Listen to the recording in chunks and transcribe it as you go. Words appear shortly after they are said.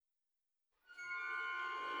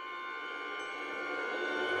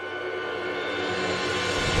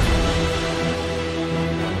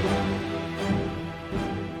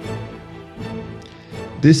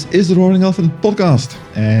This is the Roaring Elephant podcast,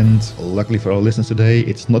 and luckily for our listeners today,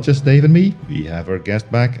 it's not just Dave and me. We have our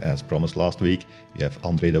guest back, as promised last week. We have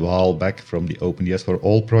André de Waal back from the OpenDS for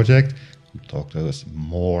All project, who talked to us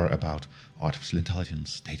more about artificial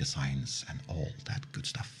intelligence, data science, and all that good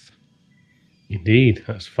stuff. Indeed.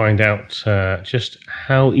 Let's find out just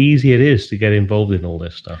how easy it is to get involved in all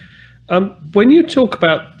this stuff. When you talk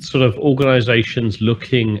about sort of organizations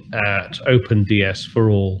looking at OpenDS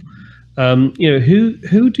for All,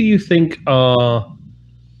 who do you think are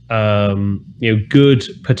good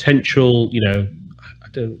potential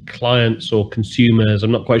clients or consumers?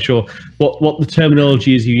 I'm not quite sure what the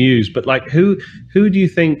terminology is you use, but like who do you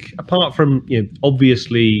think, apart from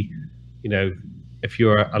obviously if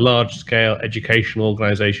you're a large scale educational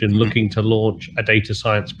organization looking to launch a data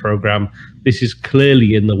science program, this is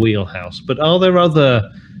clearly in the wheelhouse. But are there other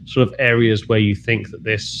sort of areas where you think that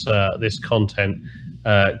this content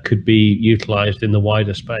could be utilized in the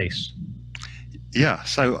wider space? Yeah,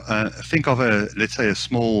 so think of let's say a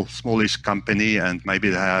smallish company, and maybe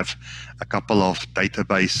they have a couple of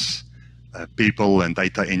database people and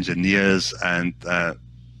data engineers, and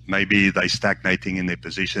maybe they're stagnating in their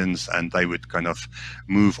positions, and they would kind of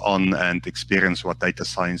move on and experience what data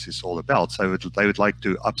science is all about. So they would like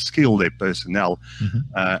to upskill their personnel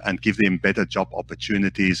and give them better job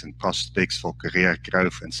opportunities and prospects for career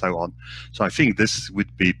growth and so on. So I think this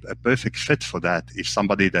would be a perfect fit for that. If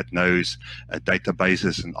somebody that knows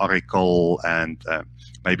databases and Oracle and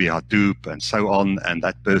maybe Hadoop and so on, and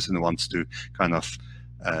that person wants to kind of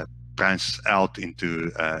branch out into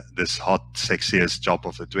this hot, sexiest job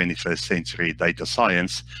of the 21st century, data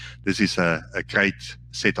science, this is a great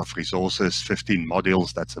set of resources, 15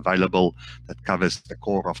 modules that's available that covers the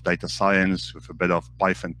core of data science with a bit of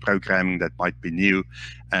Python programming that might be new.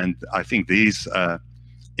 And I think these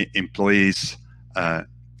employees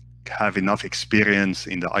have enough experience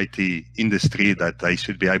in the IT industry that they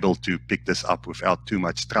should be able to pick this up without too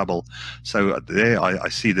much trouble. So there I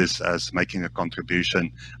see this as making a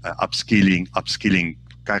contribution, upskilling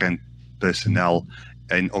current personnel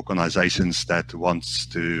in organizations that wants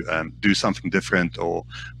to do something different or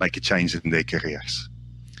make a change in their careers.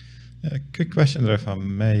 A quick question there, if I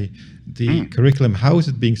may. The curriculum, how is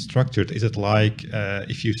it being structured? Is it like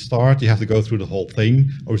if you start, you have to go through the whole thing,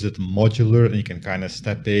 or is it modular and you can kind of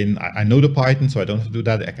step in? I know the Python, so I don't have to do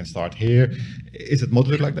that. I can start here. Is it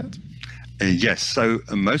modular like that? Yes. So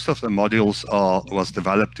most of the modules was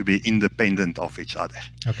developed to be independent of each other.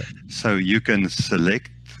 Okay. So you can select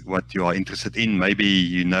what you are interested in. Maybe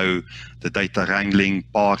you know the data wrangling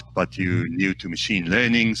part, but you're new to machine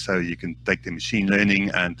learning, so you can take the machine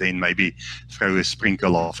learning and then maybe throw a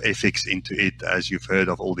sprinkle of ethics into it, as you've heard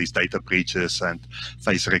of all these data breaches and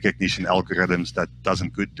face recognition algorithms that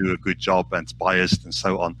doesn't do a good job and it's biased and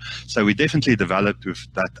so on. So we definitely developed with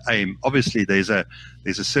that aim. Obviously, there's a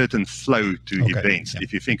certain flow to events. Yeah.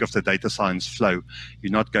 If you think of the data science flow,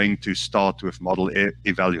 you're not going to start with model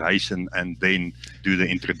evaluation and then do the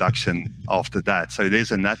introduction after that. So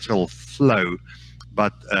there's a natural flow,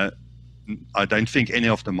 but I don't think any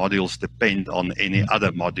of the modules depend on any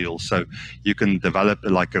other module. So you can develop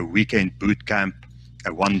like a weekend boot camp,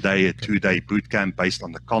 a 1 day, a 2 day boot camp based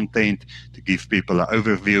on the content to give people an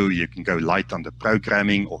overview. You can go light on the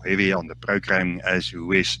programming or heavy on the programming as you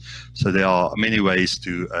wish. So there are many ways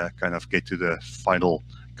to kind of get to the final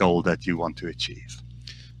goal that you want to achieve.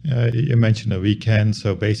 You mentioned a weekend.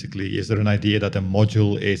 So basically, is there an idea that a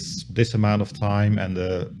module is this amount of time and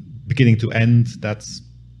the beginning to end, that's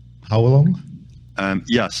how long?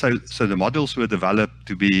 So the modules were developed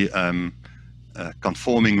to be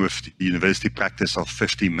conforming with the university practice of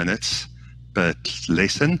 50 minutes per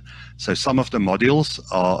lesson. So some of the modules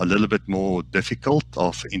are a little bit more difficult,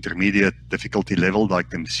 of intermediate difficulty level, like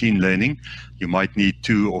the machine learning. You might need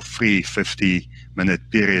 2 or 3 50-minute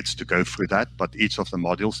periods to go through that, but each of the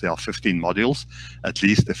modules, there are 15 modules, at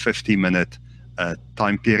least a 50-minute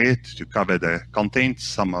time period to cover the content,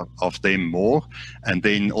 some of them more, and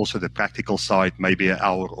then also the practical side, maybe an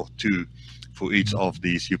hour or 2 for each of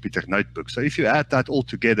these Jupyter notebooks. So if you add that all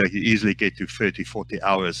together, you easily get to 30, 40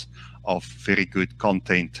 hours of very good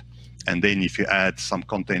content. And then if you add some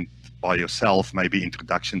content by yourself, maybe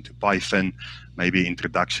introduction to Python, maybe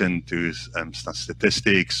introduction to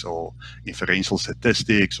statistics or inferential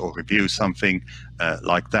statistics, or review something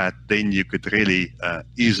like that, then you could really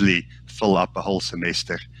easily fill up a whole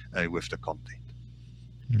semester with the content.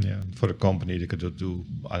 Yeah, for a company, they could do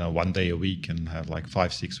 1 day a week and have like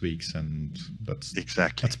 5-6 weeks, and that's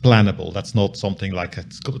plannable. That's not something like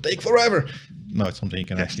it's going to take forever. No, it's something you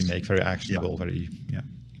can actually make very actionable.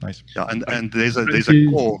 Nice. Yeah, and there's a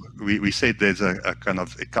core. We said there's a kind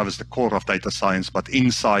of, it covers the core of data science, but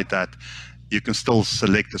inside that you can still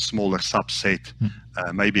select a smaller subset,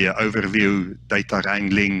 maybe an overview, data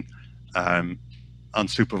wrangling,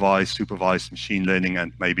 unsupervised, supervised machine learning,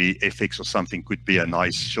 and maybe ethics or something could be a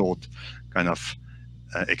nice short kind of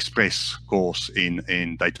express course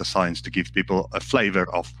in data science to give people a flavor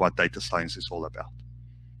of what data science is all about.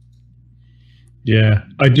 Yeah,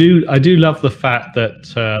 I do love the fact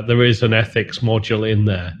that there is an ethics module in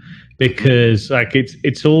there, because like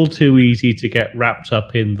it's all too easy to get wrapped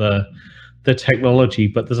up in the technology,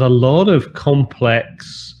 but there's a lot of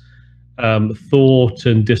complex thought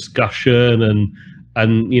and discussion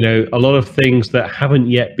and a lot of things that haven't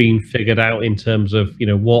yet been figured out in terms of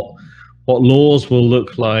what laws will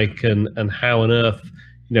look like and how on earth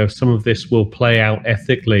some of this will play out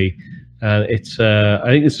ethically. And it's I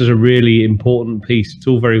think this is a really important piece. It's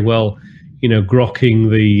all very well grokking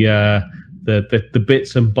the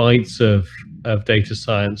bits and bytes of data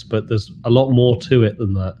science, but there's a lot more to it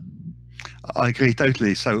than that. I agree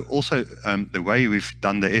totally. So also the way we've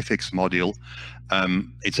done the ethics module,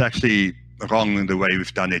 it's actually wrong in the way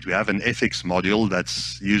we've done it. We have an ethics module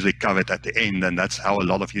that's usually covered at the end, and that's how a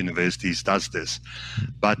lot of universities does this.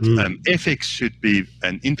 But ethics should be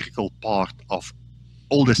an integral part of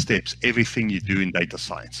all the steps, everything you do in data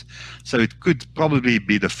science. So it could probably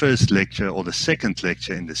be the first lecture or the second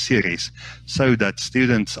lecture in the series, so that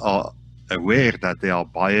students are aware that there are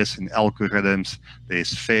bias in algorithms,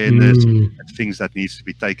 there's fairness, and things that needs to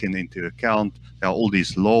be taken into account. There are all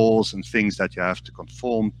these laws and things that you have to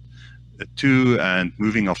conform to, and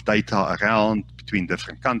moving of data around between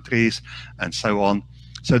different countries and so on.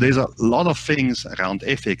 So there's a lot of things around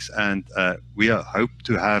ethics, and we hope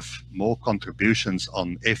to have more contributions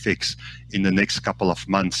on ethics in the next couple of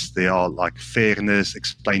months. There are like fairness,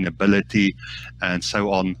 explainability, and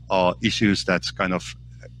so on are issues that's kind of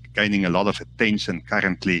gaining a lot of attention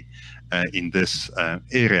currently in this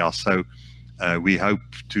area. So we hope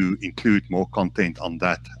to include more content on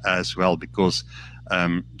that as well, because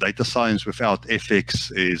data science without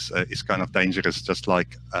ethics is kind of dangerous, just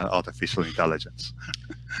like artificial intelligence.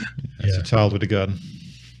 It's a child with a gun.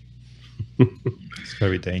 It's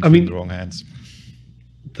very dangerous in the wrong hands.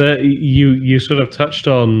 You sort of touched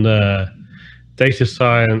on data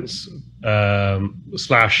science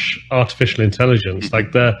 / artificial intelligence.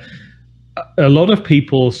 Like a lot of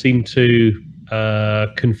people seem to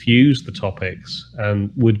confuse the topics and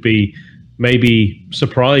would be maybe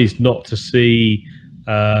surprised not to see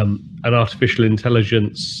an artificial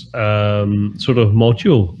intelligence sort of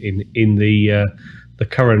module in the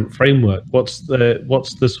current framework. What's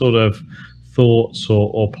the sort of thoughts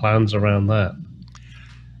or plans around that?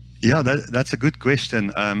 Yeah, that's a good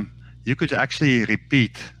question. You could actually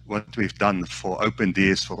repeat what we've done for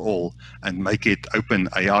OpenDS for All and make it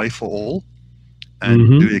OpenAI for All,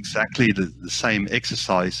 and do exactly the same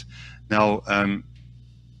exercise. Now,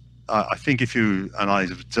 I think if you, and I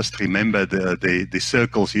just remember the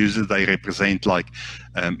circles, usually they represent like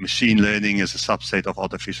machine learning is a subset of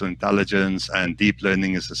artificial intelligence and deep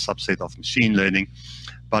learning is a subset of machine learning.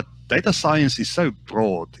 But data science is so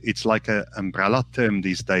broad. It's like an umbrella term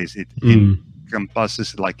these days. It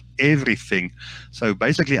encompasses like everything. So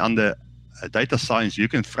basically under data science, you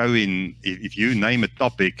can throw in, if you name a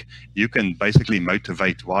topic, you can basically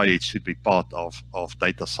motivate why it should be part of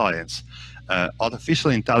data science.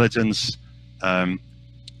 Artificial intelligence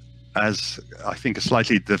has, I think, a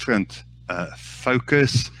slightly different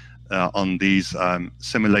focus on these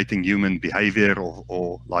simulating human behavior,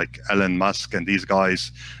 or like Elon Musk and these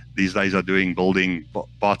guys these days are building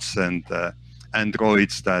bots and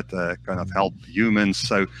androids that kind of help humans.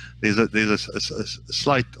 So there's a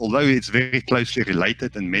slight, although it's very closely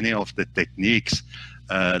related, and many of the techniques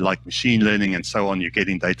like machine learning and so on, you get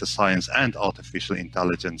in data science and artificial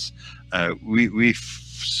intelligence. We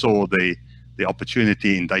saw the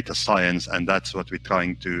opportunity in data science, and that's what we're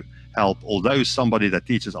trying to help. Although somebody that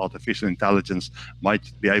teaches artificial intelligence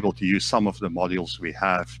might be able to use some of the modules we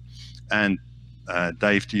have. And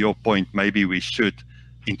Dave, to your point, maybe we should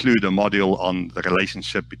include a module on the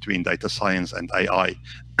relationship between data science and AI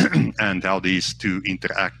and how these two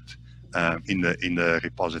interact in the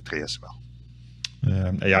repository as well.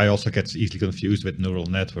 AI also gets easily confused with neural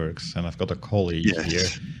networks, and I've got a colleague here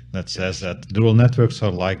that says that neural networks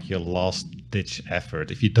are like your last-ditch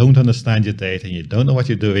effort. If you don't understand your data and you don't know what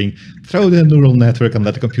you're doing, throw the neural network and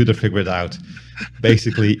let the computer figure it out.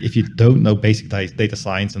 Basically, if you don't know basic data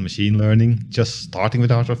science and machine learning, just starting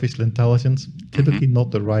with artificial intelligence, typically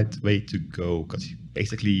not the right way to go, because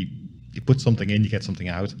basically you put something in, you get something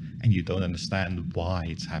out, and you don't understand why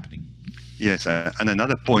it's happening. Yes, and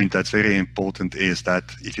another point that's very important is that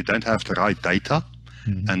if you don't have the right data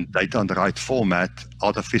and data on the right format,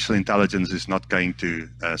 artificial intelligence is not going to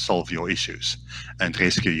solve your issues and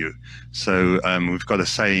rescue you. So we've got a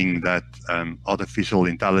saying that artificial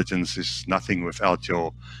intelligence is nothing without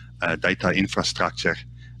your data infrastructure.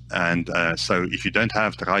 And so if you don't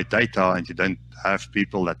have the right data and you don't have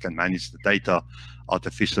people that can manage the data,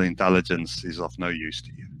 artificial intelligence is of no use to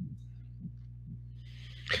you.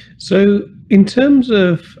 So, in terms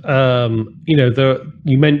of,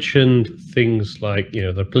 you mentioned things like,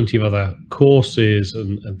 there are plenty of other courses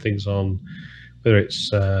and things on, whether it's,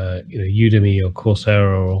 Udemy or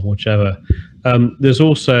Coursera or whichever. There's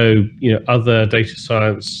also, other data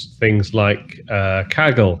science things like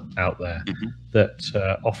Kaggle out there that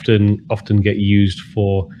often get used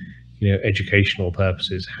for, educational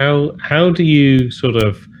purposes. How do you sort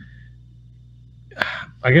of,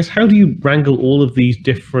 how do you wrangle all of these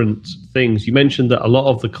different things? You mentioned that a lot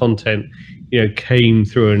of the content, came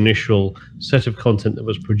through an initial set of content that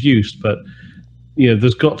was produced, but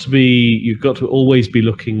you've got to always be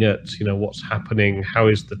looking at, what's happening, how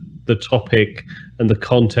is the topic and the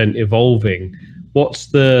content evolving? What's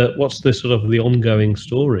the sort of the ongoing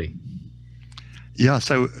story? Yeah,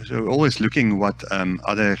 so always looking what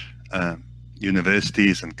other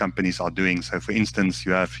universities and companies are doing. So for instance,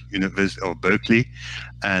 you have University of Berkeley,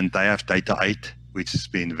 and they have Data 8, which has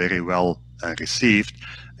been very well received.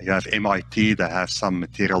 You have MIT, they have some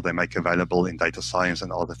material they make available in data science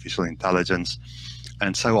and artificial intelligence,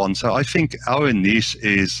 and so on. So I think our niche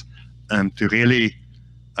is to really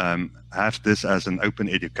have this as an open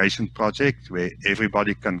education project where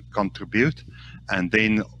everybody can contribute, and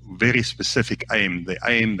then very specific aim.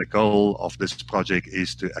 The goal of this project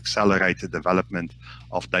is to accelerate the development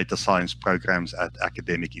of data science programs at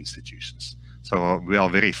academic institutions. So we are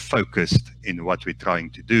very focused in what we're trying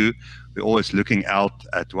to do. We're always looking out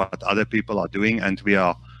at what other people are doing, and we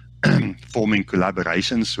are forming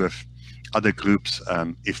collaborations with other groups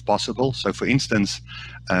if possible. So for instance,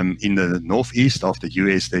 in the northeast of the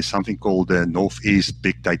US, there's something called the Northeast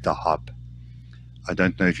Big Data Hub. I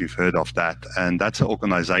don't know if you've heard of that. And that's an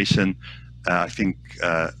organization, I think,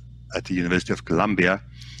 at the University of Columbia.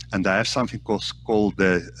 And they have something called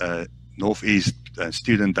the Northeast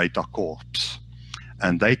Student Data Corps.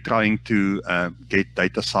 And they're trying to get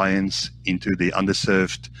data science into the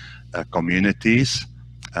underserved communities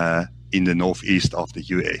in the northeast of the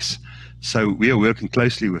US. So we are working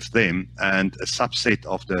closely with them, and a subset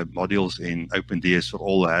of the modules in OpenDS for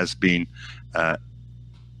All has been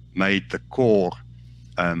made the core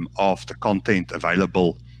of the content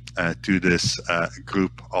available to this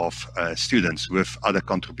group of students with other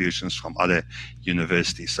contributions from other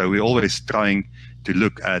universities. So we're always trying to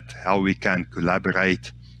look at how we can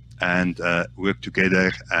collaborate and work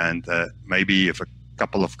together, and maybe if a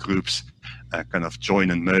couple of groups kind of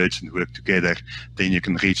join and merge and work together, then you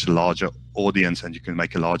can reach a larger audience and you can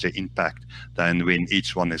make a larger impact than when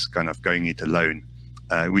each one is kind of going it alone,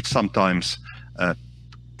 which sometimes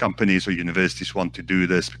companies or universities want to do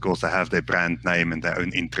this because they have their brand name and their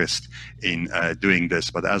own interest in doing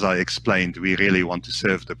this. But as I explained, we really want to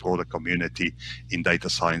serve the broader community in data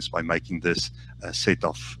science by making this set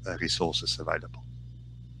of resources available.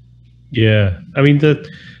 Yeah, I mean, the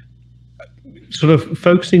sort of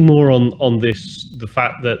focusing more on this, the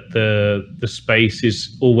fact that the space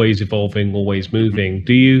is always evolving, always moving.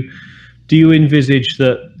 Do you envisage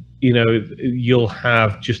that you'll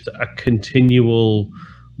have just a continual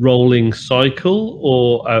rolling cycle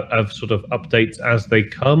or of sort of updates as they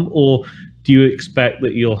come, or do you expect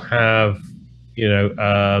that you'll have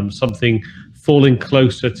something falling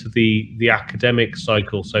closer to the academic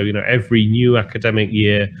cycle? So every new academic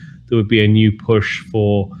year there would be a new push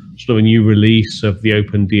for sort of a new release of the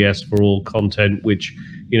OpenDS for All content, which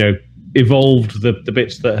evolved the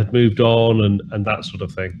bits that had moved on and that sort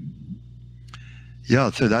of thing. Yeah,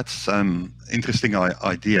 so that's interesting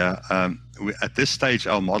idea. At this stage,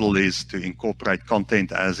 our model is to incorporate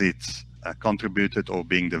content as it's contributed or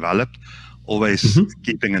being developed, always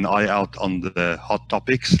keeping an eye out on the hot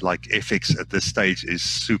topics. Like FX at this stage is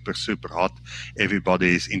super, super hot.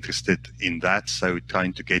 Everybody is interested in that, so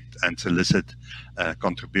trying to get and solicit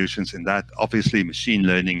contributions in that. Obviously, machine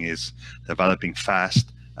learning is developing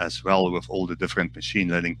fast as well with all the different machine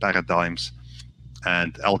learning paradigms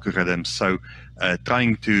and algorithms. So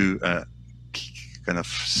trying to kind of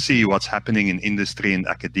see what's happening in industry and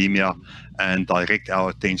academia and direct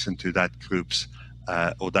our attention to that groups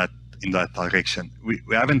or that in that direction.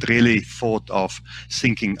 We haven't really thought of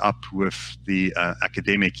syncing up with the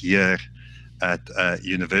academic year at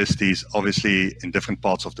universities. Obviously, in different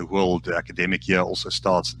parts of the world, the academic year also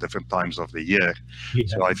starts at different times of the year. Yeah.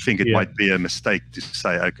 So I think it might be a mistake to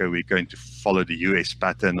say, okay, we're going to follow the US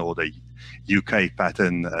pattern or the UK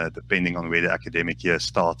pattern, depending on where the academic year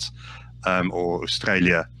starts, or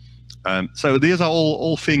Australia. So these are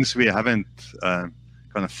all things we haven't kind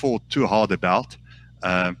of thought too hard about.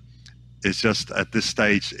 It's just at this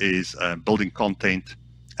stage is building content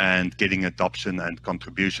and getting adoption and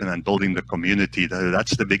contribution and building the community.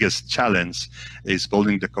 That's the biggest challenge, is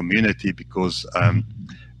building the community, because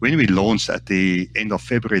when we launched at the end of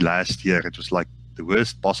February last year, it was like the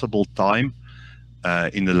worst possible time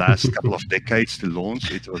in the last couple of decades to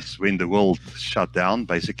launch. It was when the world shut down,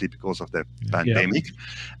 basically because of the pandemic.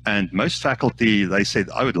 And most faculty, they said,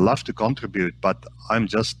 I would love to contribute, but I'm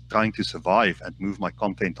just trying to survive and move my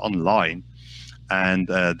content online. And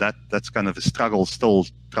that's kind of a struggle, still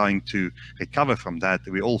trying to recover from that.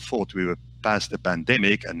 We all thought we were past the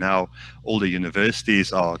pandemic, and now all the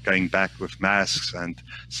universities are going back with masks and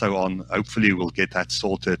so on. Hopefully we'll get that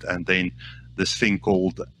sorted. And then this thing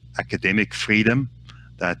called academic freedom,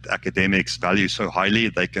 that academics value so highly,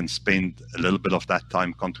 they can spend a little bit of that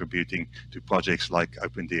time contributing to projects like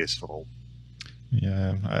OpenDS for All.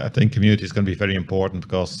 Yeah, I think community is going to be very important,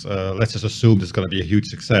 because let's just assume this is going to be a huge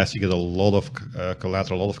success. You get a lot of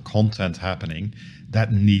collateral, a lot of content happening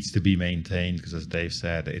that needs to be maintained, because as Dave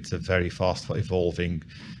said, it's a very fast evolving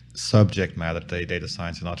subject matter, data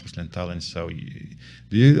science and artificial intelligence. So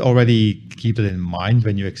do you already keep it in mind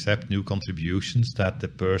when you accept new contributions, that the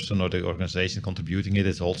person or the organization contributing it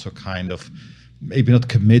is also kind of maybe not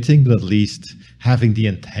committing, but at least having the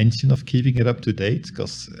intention of keeping it up to date?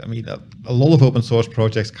 Because I mean, a lot of open source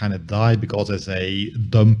projects kind of die because there's a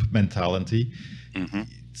dump mentality.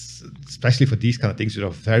 Especially for these kind of things that are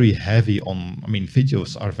very heavy on, I mean,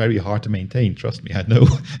 videos are very hard to maintain. Trust me, I know.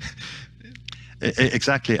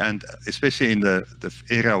 Exactly, and especially in the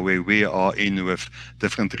era where we are in, with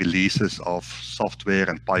different releases of software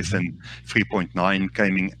and Python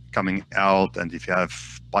 3.9 coming out, and if you have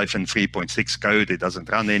Python 3.6 code, it doesn't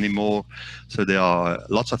run anymore. So there are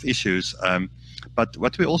lots of issues. But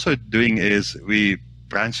what we're also doing is we're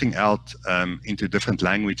branching out into different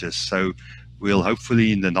languages. So we'll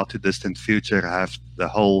hopefully in the not too distant future have the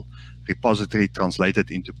whole repository translated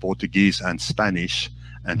into Portuguese and Spanish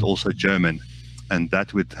and also German. And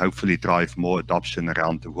that would hopefully drive more adoption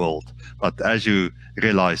around the world. But as you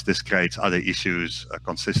realize, this creates other issues,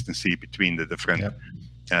 consistency between the different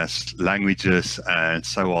languages and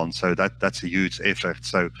so on. So that's a huge effort.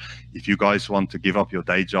 So if you guys want to give up your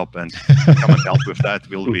day job and come and help with that,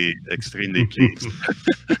 we'll be extremely pleased.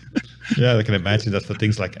 Yeah, I can imagine that for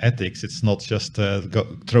things like ethics, it's not just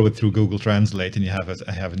throw it through Google Translate and you have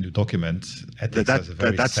a new document. Ethics is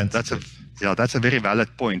very sensitive. That's a very valid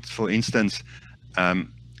point. For instance,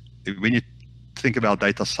 when you think about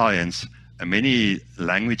data science, many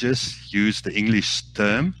languages use the English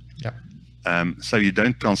term. So you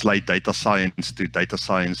don't translate data science to data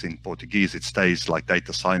science in Portuguese. It stays like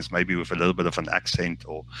data science, maybe with a little bit of an accent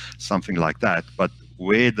or something like that. But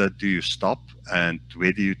where do you stop and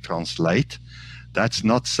where do you translate? That's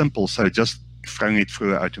not simple. So just throwing it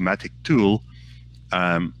through an automatic tool,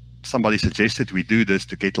 somebody suggested we do this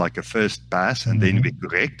to get like a first pass and then we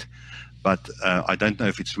correct. But I don't know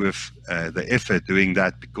if it's worth the effort doing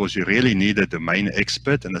that, because you really need a domain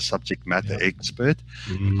expert and a subject matter expert.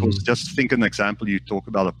 Because just think an example, you talk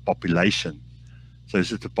about a population. So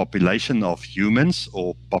is it a population of humans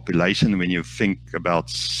or population when you think about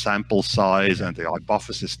sample size and the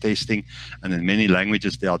hypothesis testing? And in many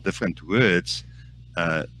languages, there are different words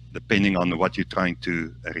depending on what you're trying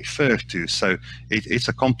to refer to. So it's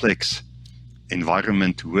a complex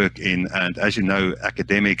environment to work in. And as you know,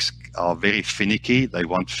 academics are very finicky. They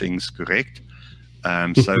want things correct.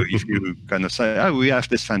 So if you kind of say, oh, we have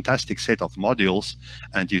this fantastic set of modules,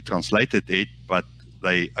 and you translated it, but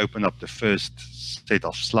they open up the first set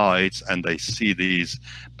of slides and they see these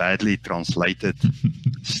badly translated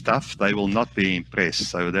stuff, they will not be impressed.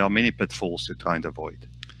 So there are many pitfalls to try and avoid.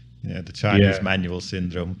 Yeah, the Chinese manual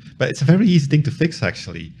syndrome. But it's a very easy thing to fix,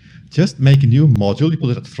 actually. Just make a new module, you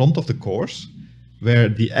put it at the front of the course, where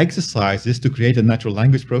the exercise is to create a natural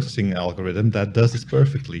language processing algorithm that does this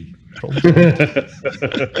perfectly.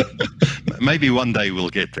 Maybe one day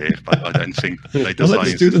we'll get there, but I don't think data let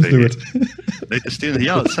the students do it. Let the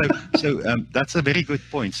students, So that's a very good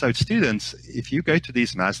point. So students, if you go to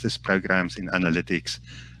these master's programs in analytics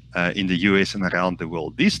in the US and around the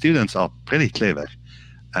world, these students are pretty clever.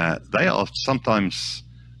 They are sometimes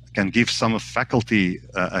can give some faculty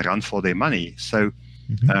a run for their money. So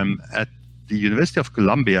at the University of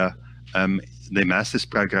Columbia, the master's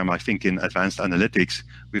program, I think in advanced analytics,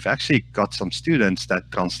 we've actually got some students that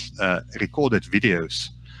recorded videos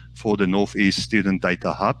for the Northeast Student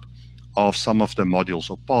Data Hub of some of the modules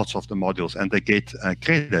or parts of the modules, and they get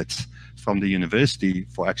credits from the university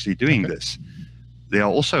for actually doing this. There are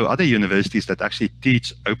also other universities that actually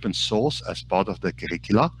teach open source as part of the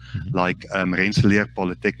curricula, like Rensselaer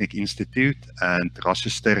Polytechnic Institute and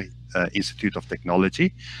Rochester Institute of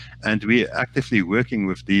Technology. And we're actively working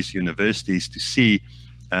with these universities to see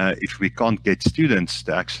if we can't get students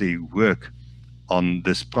to actually work on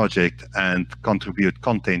this project and contribute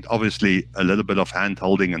content. Obviously, a little bit of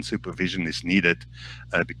hand-holding and supervision is needed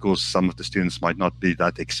because some of the students might not be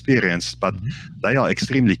that experienced, but they are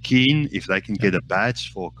extremely keen if they can get a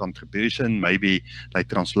badge for contribution. Maybe they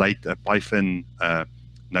translate a Python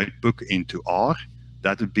notebook into R.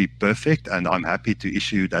 That would be perfect, and I'm happy to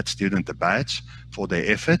issue that student a badge for their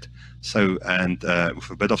effort. So, and with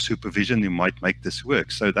a bit of supervision, you might make this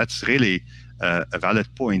work. So that's really a valid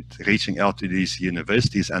point, reaching out to these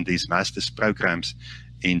universities and these master's programs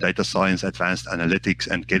in data science, advanced analytics,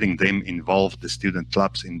 and getting them involved, the student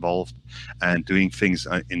clubs involved, and doing things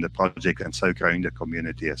in the project, and so growing the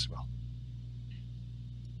community as well.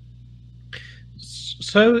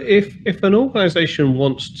 So if an organization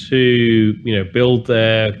wants to, build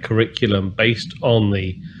their curriculum based on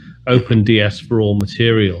the OpenDS for All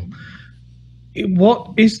material,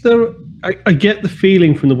 what is there? I get the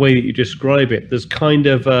feeling from the way that you describe it, there's kind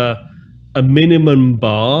of a minimum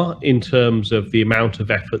bar in terms of the amount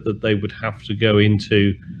of effort that they would have to go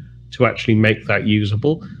into to actually make that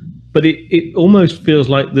usable. But it almost feels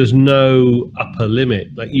like there's no upper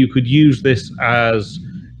limit. Like you could use this as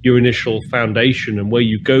your initial foundation, and where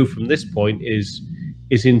you go from this point is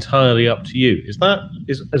entirely up to you. Is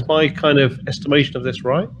my kind of estimation of this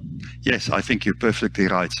right? Yes, I think you're perfectly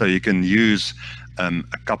right. So you can use a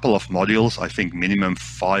couple of modules. I think minimum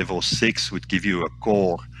 5 or 6 would give you a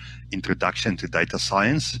core introduction to data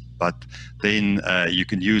science, but then you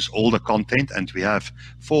can use all the content, and we have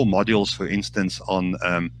 4 modules, for instance, on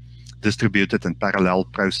distributed and parallel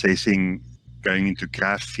processing, going into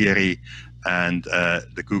graph theory, and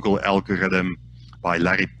the Google algorithm by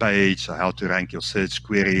Larry Page, so how to rank your search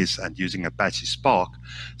queries, and using Apache Spark.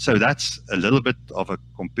 So that's a little bit of a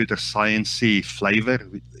computer science-y flavor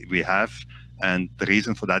we have, and the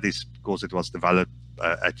reason for that is because it was developed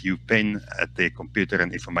at UPenn at the Computer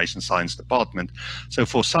and Information Science Department. So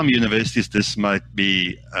for some universities, this might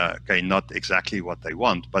be not exactly what they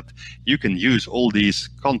want, but you can use all these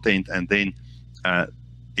content and then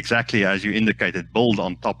exactly as you indicated, build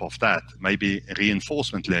on top of that, maybe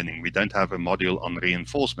reinforcement learning. We don't have a module on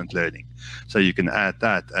reinforcement learning. So you can add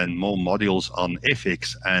that and more modules on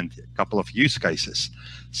ethics and a couple of use cases.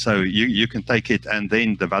 So you can take it and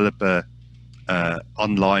then develop a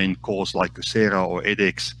online course like Coursera or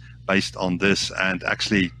edX based on this, and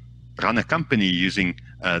actually run a company using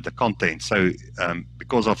the content. So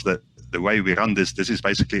because of the way we run this is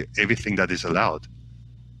basically everything that is allowed.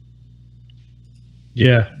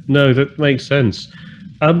 Yeah, no, that makes sense.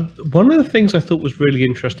 One of the things I thought was really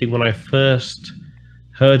interesting when I first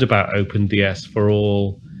heard about OpenDS for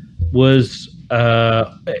All was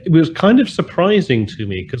it was kind of surprising to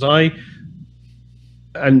me, because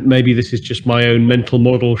and maybe this is just my own mental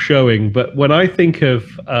model showing, but when I think of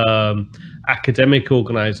academic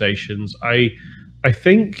organizations, I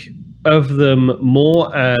think of them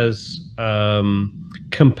more as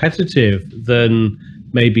competitive than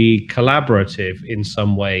maybe collaborative in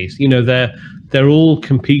some ways. They're all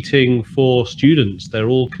competing for students. They're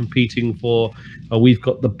all competing for, we've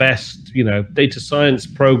got the best, data science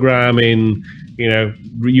program in,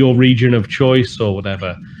 your region of choice or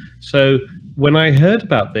whatever. So when I heard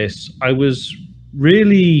about this, I was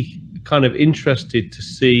really kind of interested to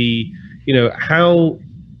see,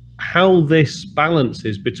 how this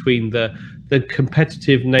balances between the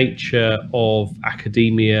competitive nature of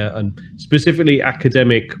academia, and specifically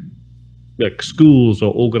academic schools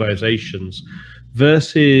or organizations,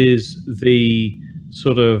 versus the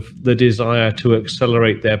sort of the desire to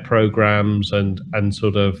accelerate their programs and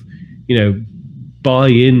sort of, buy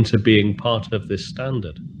into being part of this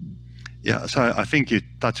standard. Yeah, so I think you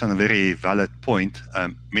touch on a very valid point.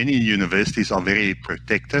 Many universities are very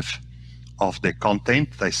protective of their content.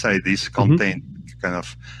 They say this content kind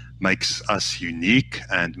of makes us unique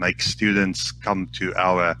and makes students come to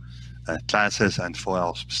our classes and for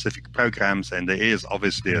our specific programs. And there is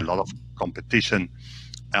obviously a lot of competition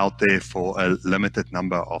out there for a limited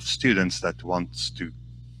number of students that wants to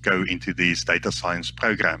go into these data science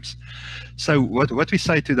programs. So what we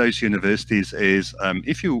say to those universities is,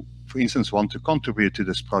 if you for instance, want to contribute to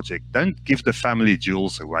this project, don't give the family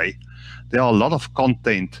jewels away. There are a lot of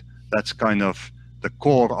content that's kind of the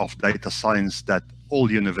core of data science that all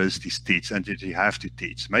universities teach and that you have to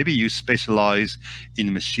teach. Maybe you specialize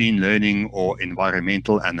in machine learning or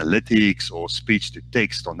environmental analytics or speech to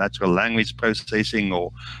text or natural language processing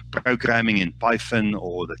or programming in Python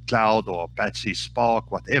or the cloud or Apache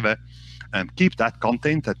Spark, whatever. Keep that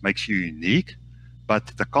content that makes you unique,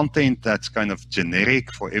 but the content that's kind of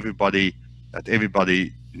generic for everybody, that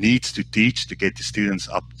everybody needs to teach to get the students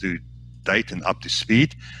up to date and up to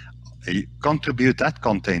speed, contribute that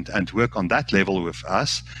content and work on that level with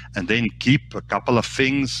us, and then keep a couple of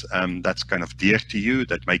things that's kind of dear to you,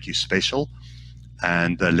 that make you special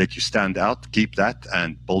and let you stand out. Keep that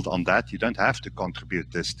and build on that. You don't have to contribute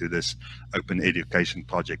this to this open education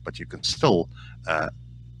project, but you can still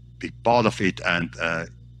be part of it and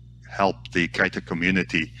help the greater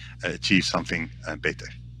community achieve something better.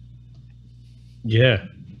 Yeah,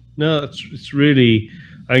 no, it's really,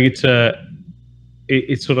 I think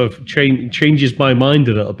it sort of changes my mind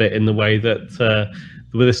a little bit in the way that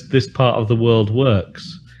this part of the world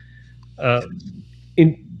works.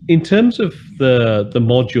 In terms of the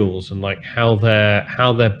modules and like how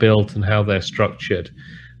they're built and how they're structured,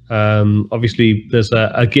 obviously there's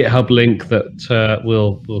a GitHub link that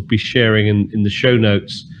we'll be sharing in the show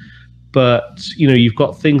notes. But you've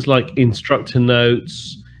got things like instructor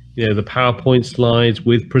notes, the PowerPoint slides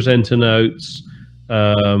with presenter notes.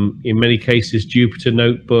 In many cases, Jupyter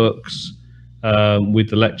notebooks with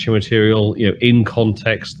the lecture material, in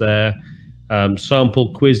context there,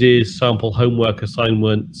 sample quizzes, sample homework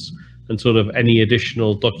assignments, and sort of any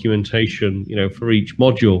additional documentation, for each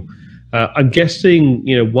module. I'm guessing,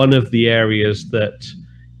 one of the areas that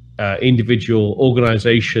individual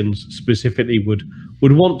organizations specifically would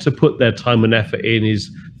want to put their time and effort in is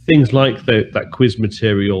things like that quiz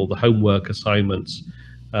material, the homework assignments.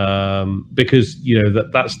 Because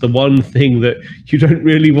that's the one thing that you don't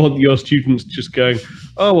really want your students just going,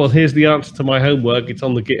 oh well, here's the answer to my homework, it's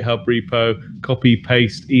on the GitHub repo, copy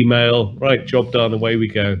paste, email, right, job done, away we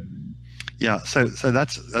go. Yeah, so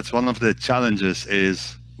that's one of the challenges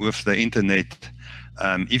is with the internet.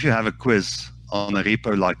 If you have a quiz on a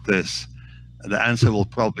repo like this, the answer will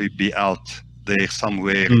probably be out there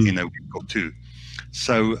somewhere in a week or two.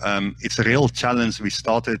 So it's a real challenge. We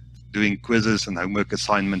started doing quizzes and homework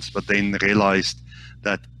assignments, but then realized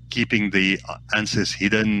that keeping the answers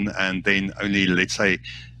hidden and then only, let's say,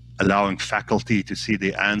 allowing faculty to see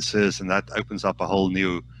the answers, and that opens up a whole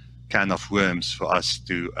new can of worms for us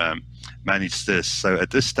to manage this. So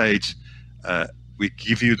at this stage, we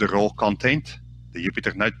give you the raw content, the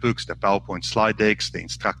Jupyter notebooks, the PowerPoint slide decks, the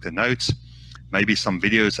instructor notes, maybe some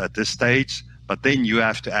videos at this stage, but then you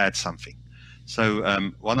have to add something. So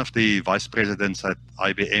one of the vice presidents at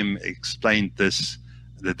IBM explained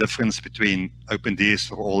the difference between OpenDS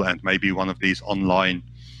for All and maybe one of these online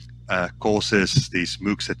courses, these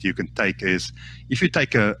MOOCs that you can take, is if you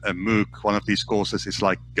take a MOOC, one of these courses is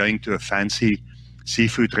like going to a fancy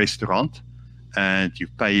seafood restaurant and you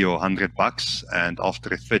pay your $100, and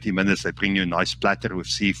after 30 minutes they bring you a nice platter with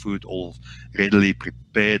seafood all readily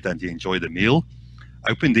prepared and you enjoy the meal.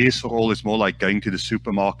 OpenDS for All is more like going to the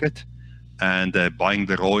supermarket and buying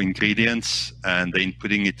the raw ingredients and then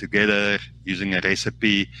putting it together, using a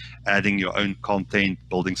recipe, adding your own content,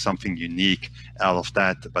 building something unique out of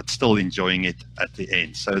that, but still enjoying it at the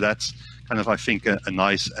end. So that's kind of, I think, a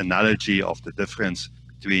nice analogy of the difference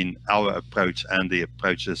between our approach and the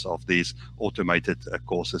approaches of these automated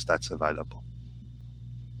courses that's available.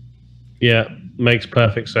 Yeah, makes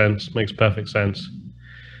perfect sense.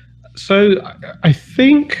 So I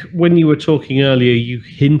think when you were talking earlier, you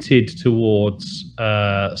hinted towards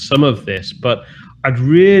some of this, but I'd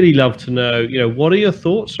really love to know, what are your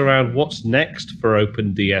thoughts around what's next for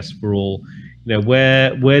OpenDS for All?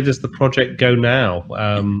 Where does the project go now?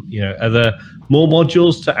 Are there more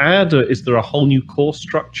modules to add, or is there a whole new course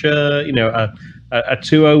structure? A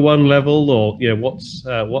 201 level, or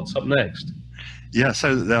what's up next? Yeah,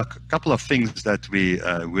 so there are a couple of things that we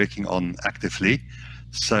are working on actively.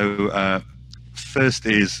 So first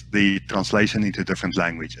is the translation into different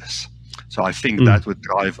languages. So I think that would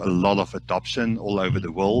drive a lot of adoption all over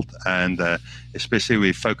the world, and especially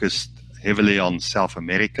we focused heavily on South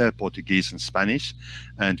America, Portuguese and Spanish,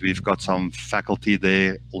 and we've got some faculty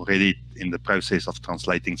there already in the process of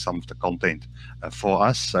translating some of the content for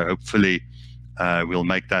us. So hopefully we'll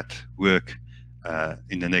make that work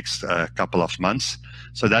in the next couple of months.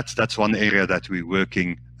 So that's one area that we're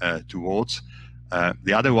working towards.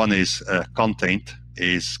 The other one is content,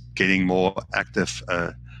 is getting more active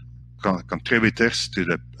contributors to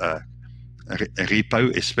the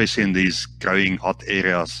repo, especially in these growing hot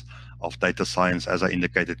areas of data science. As I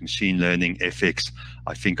indicated, machine learning, FX,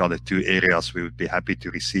 I think are the two areas we would be happy to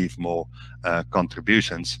receive more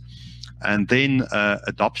contributions. And then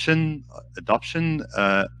adoption.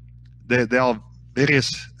 There are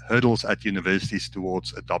various hurdles at universities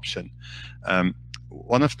towards adoption.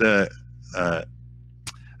 One of the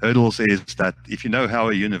hurdles is that if you know how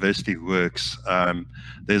a university works,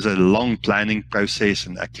 there's a long planning process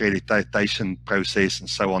and accreditation process and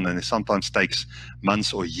so on, and it sometimes takes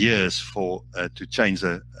months or years for to change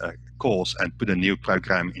a course and put a new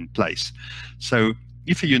program in place. So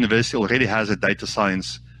if a university already has a data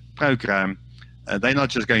science program, they're not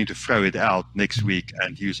just going to throw it out next week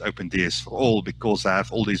and use OpenDS for all, because they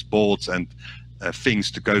have all these boards and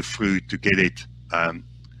things to go through to get it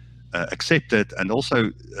accepted. And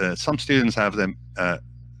also some students have the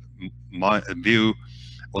view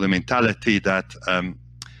or the mentality that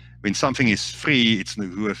when something is free, it's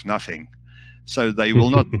worth nothing. So they will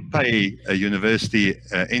not pay a university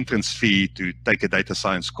entrance fee to take a data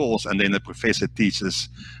science course, and then the professor teaches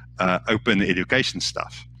open education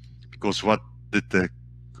stuff, because what did the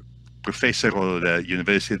professor or the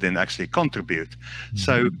university then actually contribute? Mm-hmm.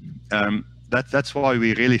 So that's why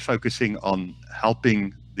we're really focusing on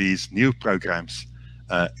helping these new programs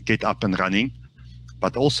get up and running,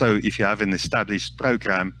 but also if you have an established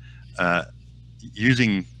program,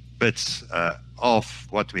 using bits of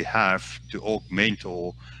what we have to augment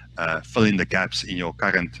or fill in the gaps in your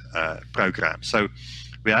current program. So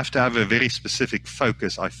we have to have a very specific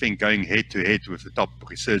focus. I think going head to head with the top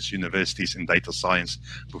research universities in data science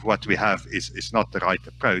with what we have is not the right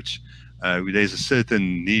approach. There's a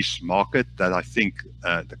certain niche market that I think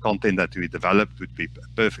the content that we developed would be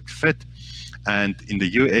a perfect fit. And in the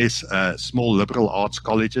US, small liberal arts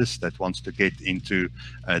colleges that wants to get into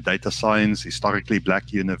data science, historically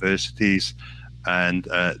black universities, and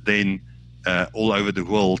then all over the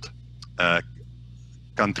world,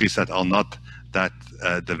 countries that are not that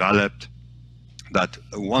developed, that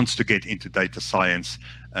wants to get into data science.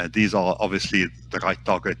 These are obviously the right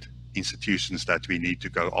target institutions that we need to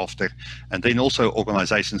go after. And then also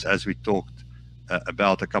organizations, as we talked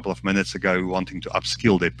about a couple of minutes ago, wanting to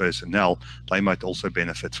upskill their personnel, they might also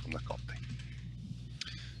benefit from the content.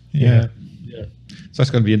 Yeah. So it's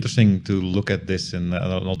going to be interesting to look at this in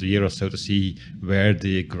another year or so to see where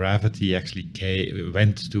the gravity actually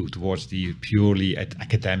went towards the purely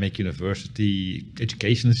academic university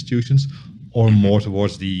education institutions, or more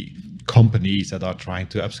towards the companies that are trying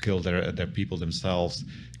to upskill their people themselves.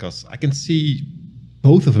 Because I can see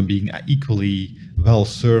both of them being equally well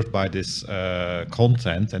served by this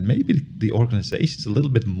content, and maybe the organizations a little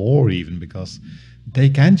bit more even, because they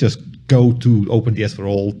can just go to OpenDS for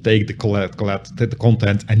all, take the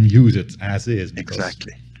content and use it as is.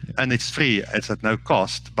 Exactly. Yeah. And it's free, it's at no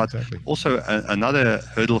cost. But also another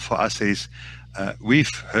hurdle for us is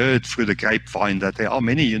we've heard through the grapevine that there are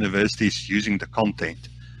many universities using the content,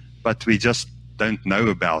 but we just don't know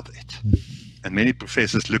about it. And many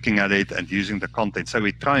professors looking at it and using the content. So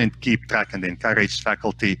we try and keep track and encourage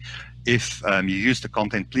faculty. If you use the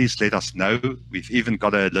content, please let us know. We've even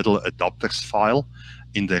got a little adopters file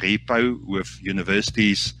in the repo with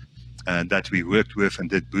universities that we worked with and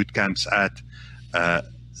did boot camps at,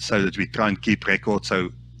 so that we try and keep records, so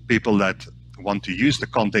people that want to use the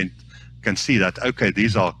content can see that, okay,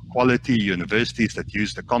 these are quality universities that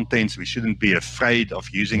use the contents. We shouldn't be afraid of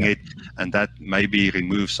using it, and that maybe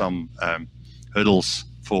remove some hurdles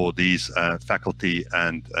for these faculty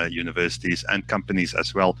and universities and companies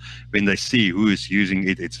as well. When they see who is using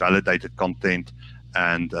it, it's validated content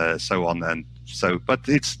and so on. And so, but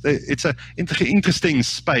it's an interesting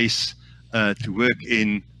space to work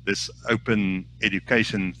in, this open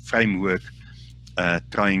education framework,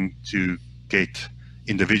 trying to get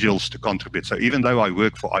individuals to contribute. So even though I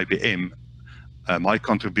work for IBM, my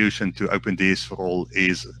contribution to OpenDS for all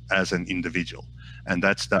is as an individual. And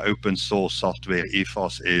that's the open source software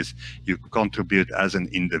ethos, is you contribute as an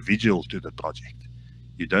individual to the project.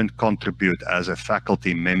 You don't contribute as a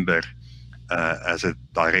faculty member, as a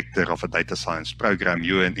director of a data science program.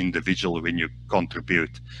 You're an individual when you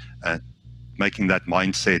contribute. Making that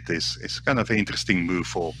mindset is kind of an interesting move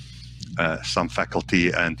for some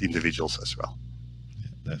faculty and individuals as well.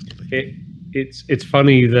 Yeah, definitely. It's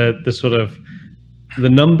funny that the sort of the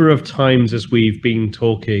number of times as we've been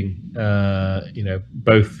talking,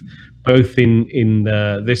 both in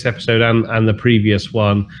this episode and the previous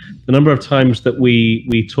one, the number of times that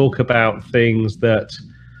we talk about things that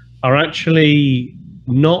are actually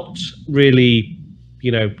not really,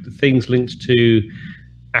 things linked to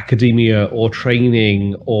academia or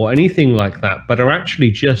training or anything like that, but are actually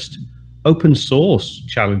just open source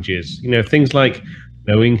challenges. Things like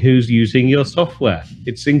knowing who's using your software.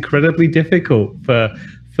 It's incredibly difficult for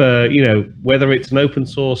whether it's an open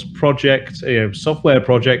source project, software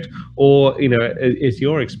project, or is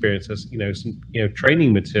your experience as some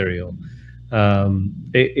training material,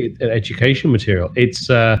 education material. It's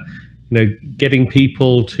getting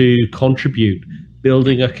people to contribute,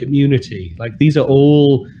 building a community. Like, these are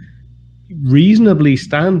all reasonably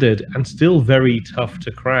standard and still very tough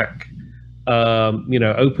to crack.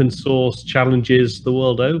 Open source challenges the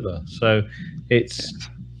world over. So it's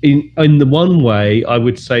in the one way, I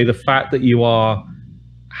would say the fact that you are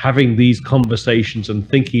having these conversations and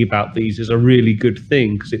thinking about these is a really good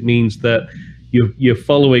thing, because it means that you're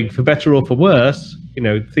following, for better or for worse,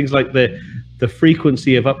 things like the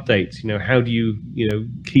frequency of updates. How do you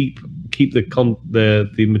keep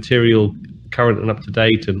the material current and up to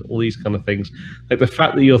date, and all these kind of things. Like, the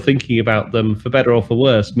fact that you're thinking about them for better or for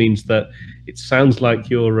worse means that it sounds like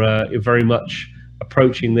you're very much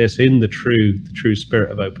approaching this in the true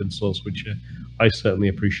spirit of open source, which I certainly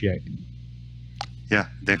appreciate. Yeah,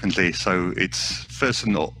 definitely. So it's first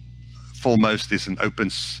and foremost is an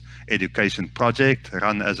open education project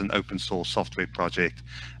run as an open source software project,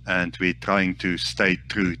 and we're trying to stay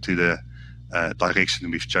true to the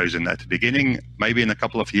direction we've chosen at the beginning. Maybe in a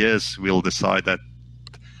couple of years we'll decide that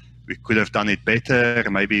we could have done it better.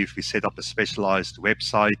 Maybe if we set up a specialized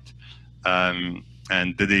website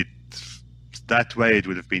and did it that way, it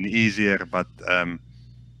would have been easier. But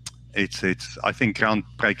it's I think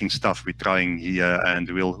groundbreaking stuff we're trying here, and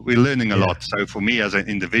we're learning a lot. So for me as an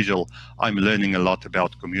individual, I'm learning a lot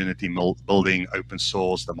about community building, open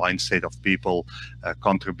source, the mindset of people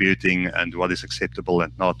contributing, and what is acceptable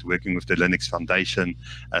and not. Working with the Linux Foundation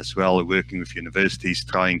as well, working with universities,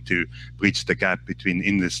 trying to bridge the gap between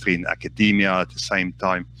industry and academia at the same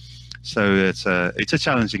time. So it's a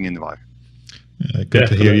challenging environment. Good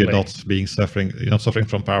to hear you're not suffering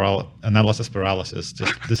from analysis paralysis.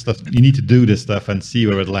 Just this stuff, you need to do this stuff and see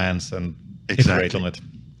where it lands and iterate on it.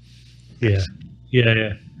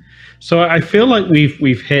 Yeah. So I feel like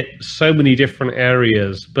we've hit so many different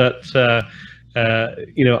areas, but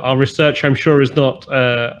our research, I'm sure, is not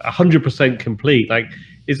 100% complete. Like,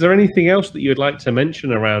 is there anything else that you would like to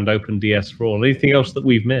mention around OpenDS for All? Anything else that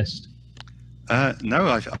we've missed?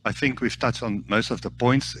 No, I think we've touched on most of the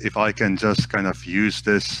points. If I can just kind of use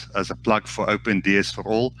this as a plug for OpenDS for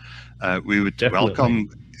All, we would welcome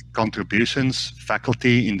contributions,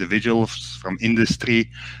 faculty, individuals from industry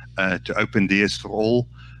to OpenDS for All.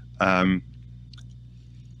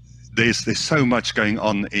 There's so much going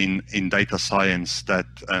on in data science that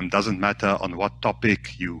doesn't matter on what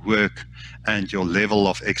topic you work and your level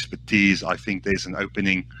of expertise. I think there's an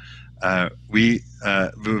opening. We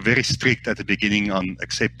were very strict at the beginning on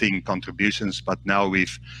accepting contributions, but now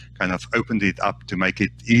we've kind of opened it up to make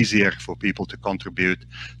it easier for people to contribute.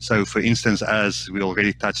 So, for instance, as we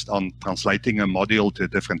already touched on, translating a module to a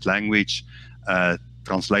different language,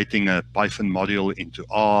 translating a Python module into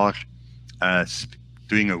R,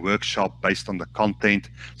 doing a workshop based on the content.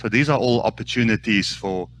 So these are all opportunities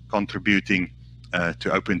for contributing to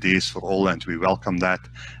OpenDS for All, and we welcome that.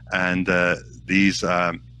 And these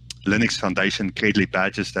Linux Foundation Credly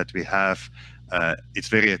badges that we have, it's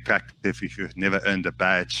very attractive if you've never earned a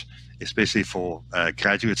badge, especially for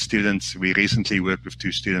graduate students. We recently worked with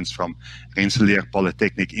 2 students from Rensselaer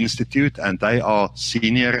Polytechnic Institute, and they are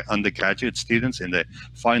senior undergraduate students in their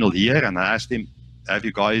final year. And I asked them,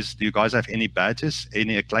 do you guys have any badges,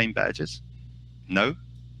 any acclaim badges? No?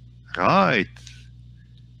 Right.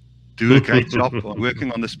 Do a great job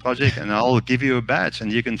working on this project, and I'll give you a badge,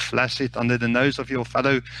 and you can flash it under the nose of your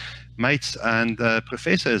fellow mates and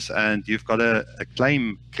professors, and you've got a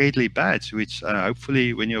acclaim Credly badge, which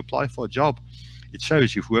hopefully when you apply for a job, it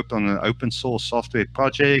shows you've worked on an open source software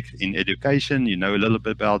project in education, you know a little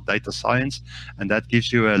bit about data science, and that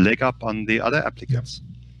gives you a leg up on the other applicants.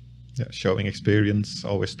 Yeah, showing experience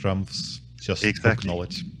always trumps just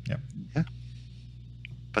knowledge. Yeah.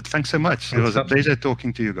 But thanks so much. It was a pleasure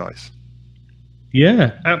talking to you guys.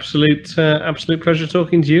 Yeah, absolute pleasure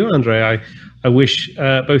talking to you, Andre. I wish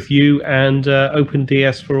both you and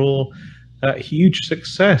OpenDS for All huge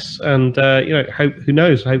success, and who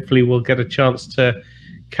knows? Hopefully, we'll get a chance to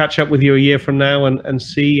catch up with you a year from now and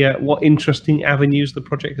see what interesting avenues the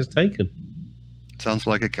project has taken. Sounds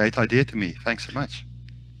like a great idea to me. Thanks so much.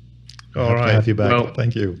 All right, have you back. Well,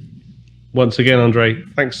 thank you once again, Andre.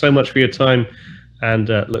 Thanks so much for your time, and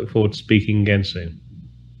look forward to speaking again soon.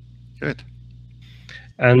 Good.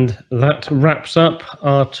 And that wraps up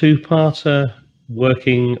our 2-parter,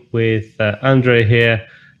 working with Andre here,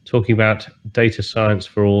 talking about data science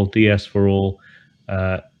for all, DS for all,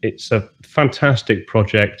 It's a fantastic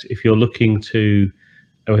project if you're looking to,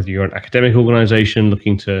 whether you're an academic organization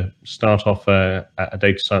looking to start off a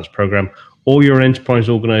data science program, or you're an enterprise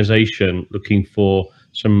organization looking for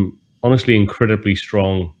some honestly incredibly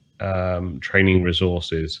strong training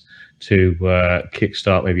resources to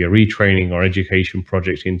kickstart maybe a retraining or education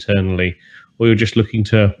project internally, or you're just looking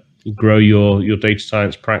to grow your data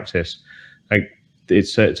science practice.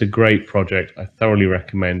 It's a great project. I thoroughly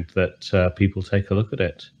recommend that people take a look at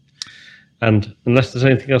it. And unless there's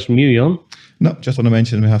anything else from you, Jan? No, just want to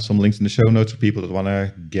mention we have some links in the show notes for people that want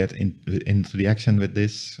to get into the action with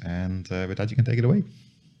this. And with that, you can take it away.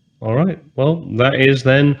 All right. Well, that is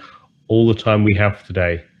then all the time we have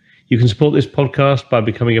today. You can support this podcast by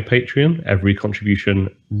becoming a Patreon. Every contribution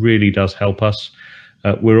really does help us.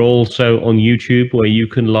 We're also on YouTube, where you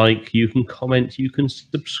can like, you can comment, you can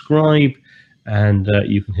subscribe, and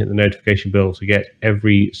you can hit the notification bell to get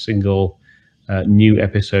every single new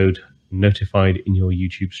episode notified in your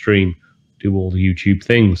YouTube stream. Do all the YouTube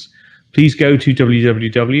things. Please go to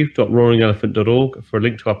www.roaringelephant.org for a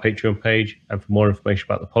link to our Patreon page and for more information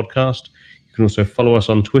about the podcast. You can also follow us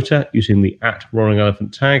on Twitter using the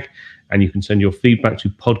 @RoaringElephant tag, and you can send your feedback to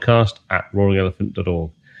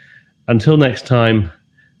podcast@roaringelephant.org. Until next time,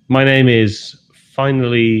 my name is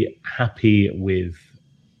finally happy with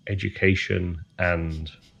education and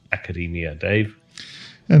academia, Dave.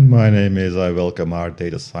 And my name is, I welcome our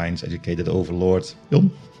data science educated overlord, Jon.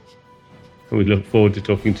 And we look forward to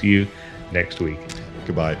talking to you next week.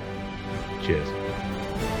 Goodbye. Cheers.